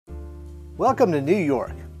Welcome to New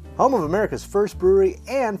York, home of America's first brewery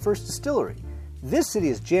and first distillery. This city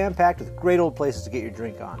is jam-packed with great old places to get your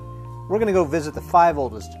drink on. We're going to go visit the 5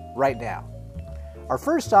 oldest right now. Our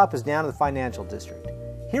first stop is down to the Financial District.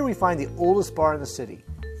 Here we find the oldest bar in the city,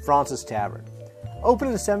 Fraunces Tavern. Opened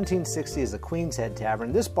in 1760 as the Queen's Head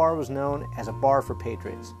Tavern, this bar was known as a bar for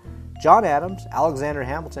patriots. John Adams, Alexander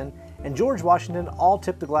Hamilton, and George Washington all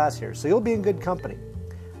tipped the glass here, so you'll be in good company.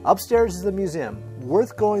 Upstairs is the museum,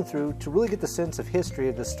 worth going through to really get the sense of history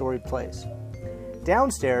of this storied place.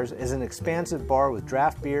 Downstairs is an expansive bar with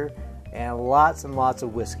draft beer and lots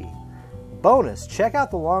of whiskey. Bonus, check out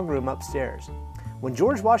the long room upstairs. When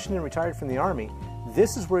George Washington retired from the Army,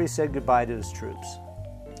 this is where he said goodbye to his troops.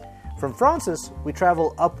 From Fraunces, we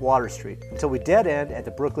travel up Water Street until we dead end at the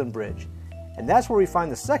Brooklyn Bridge. And that's where we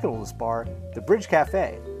find the second oldest bar, the Bridge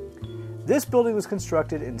Cafe. This building was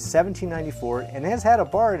constructed in 1794 and has had a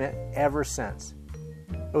bar in it ever since.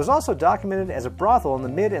 It was also documented as a brothel in the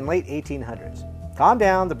mid and late 1800s. Calm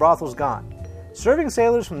down, the brothel's gone. Serving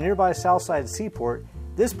sailors from the nearby Southside Seaport,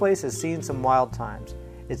 this place has seen some wild times.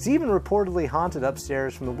 It's even reportedly haunted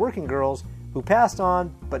upstairs from the working girls who passed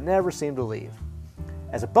on but never seemed to leave.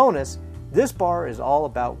 As a bonus, this bar is all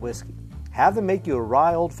about whiskey. Have them make you a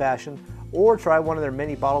rye old-fashioned or try one of their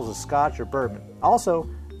many bottles of scotch or bourbon. Also,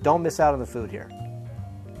 don't miss out on the food here.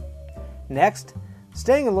 Next,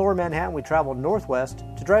 staying in Lower Manhattan, we travel northwest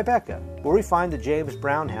to Tribeca, where we find the James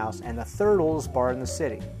Brown House and the third oldest bar in the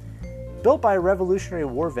city. Built by a Revolutionary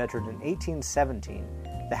War veteran in 1817,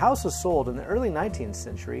 the house was sold in the early 19th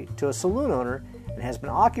century to a saloon owner and has been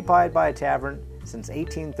occupied by a tavern since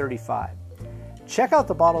 1835. Check out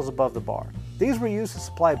the bottles above the bar. These were used to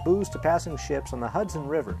supply booze to passing ships on the Hudson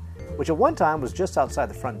River, which at one time was just outside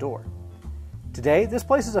the front door. Today, this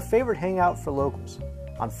place is a favorite hangout for locals.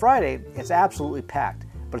 On Friday, it's absolutely packed,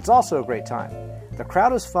 but it's also a great time. The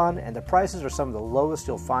crowd is fun and the prices are some of the lowest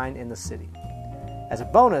you'll find in the city. As a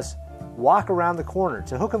bonus, walk around the corner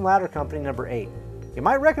to Hook and Ladder Company number 8. You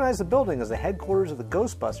might recognize the building as the headquarters of the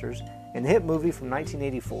Ghostbusters in the hit movie from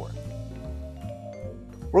 1984.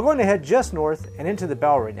 We're going to head just north and into the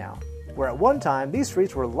Bowery now, where at one time these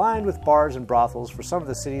streets were lined with bars and brothels for some of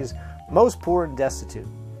the city's most poor and destitute.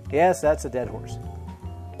 Yes, that's a dead horse.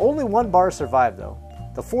 Only one bar survived though,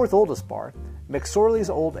 the 4th oldest bar, McSorley's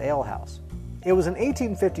Old Ale House. It was in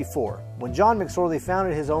 1854 when John McSorley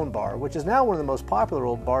founded his own bar, which is now one of the most popular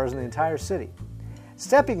old bars in the entire city.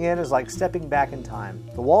 Stepping in is like stepping back in time.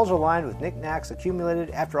 The walls are lined with knickknacks accumulated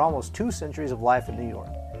after almost 2 centuries of life in New York.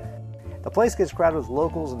 The place gets crowded with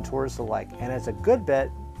locals and tourists alike, and it's a good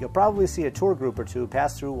bet you'll probably see a tour group or two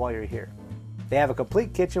pass through while you're here. They have a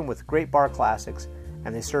complete kitchen with great bar classics,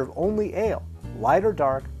 and they serve only ale, light or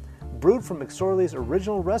dark, brewed from McSorley's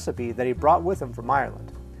original recipe that he brought with him from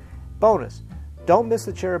Ireland. Bonus, don't miss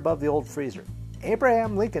the chair above the old freezer.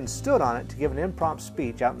 Abraham Lincoln stood on it to give an impromptu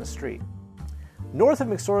speech out in the street. North of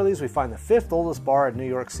McSorley's, we find the 5th oldest bar in New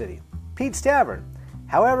York City, Pete's Tavern.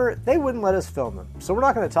 However, they wouldn't let us film them, so we're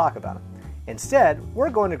not going to talk about them. Instead, we're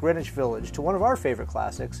going to Greenwich Village to one of our favorite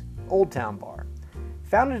classics, Old Town Bar.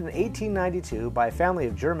 Founded in 1892 by a family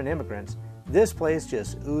of German immigrants, this place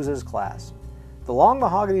just oozes class. The long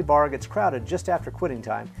mahogany bar gets crowded just after quitting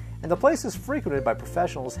time, and the place is frequented by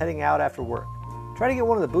professionals heading out after work. Try to get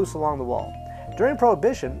one of the booths along the wall. During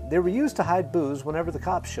Prohibition, they were used to hide booze whenever the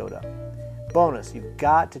cops showed up. Bonus, you've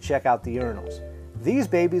got to check out the urinals. These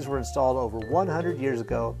babies were installed over 100 years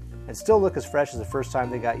ago and still look as fresh as the first time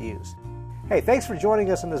they got used. Hey, thanks for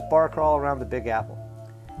joining us on this bar crawl around the Big Apple.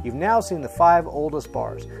 You've now seen the 5 oldest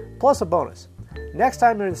bars, plus a bonus. Next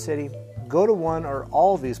time you're in the city, go to one or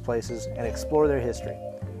all of these places and explore their history.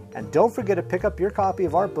 And don't forget to pick up your copy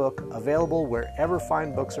of our book, available wherever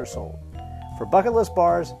fine books are sold. For Bucket List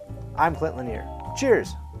Bars, I'm Clint Lanier.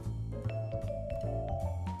 Cheers!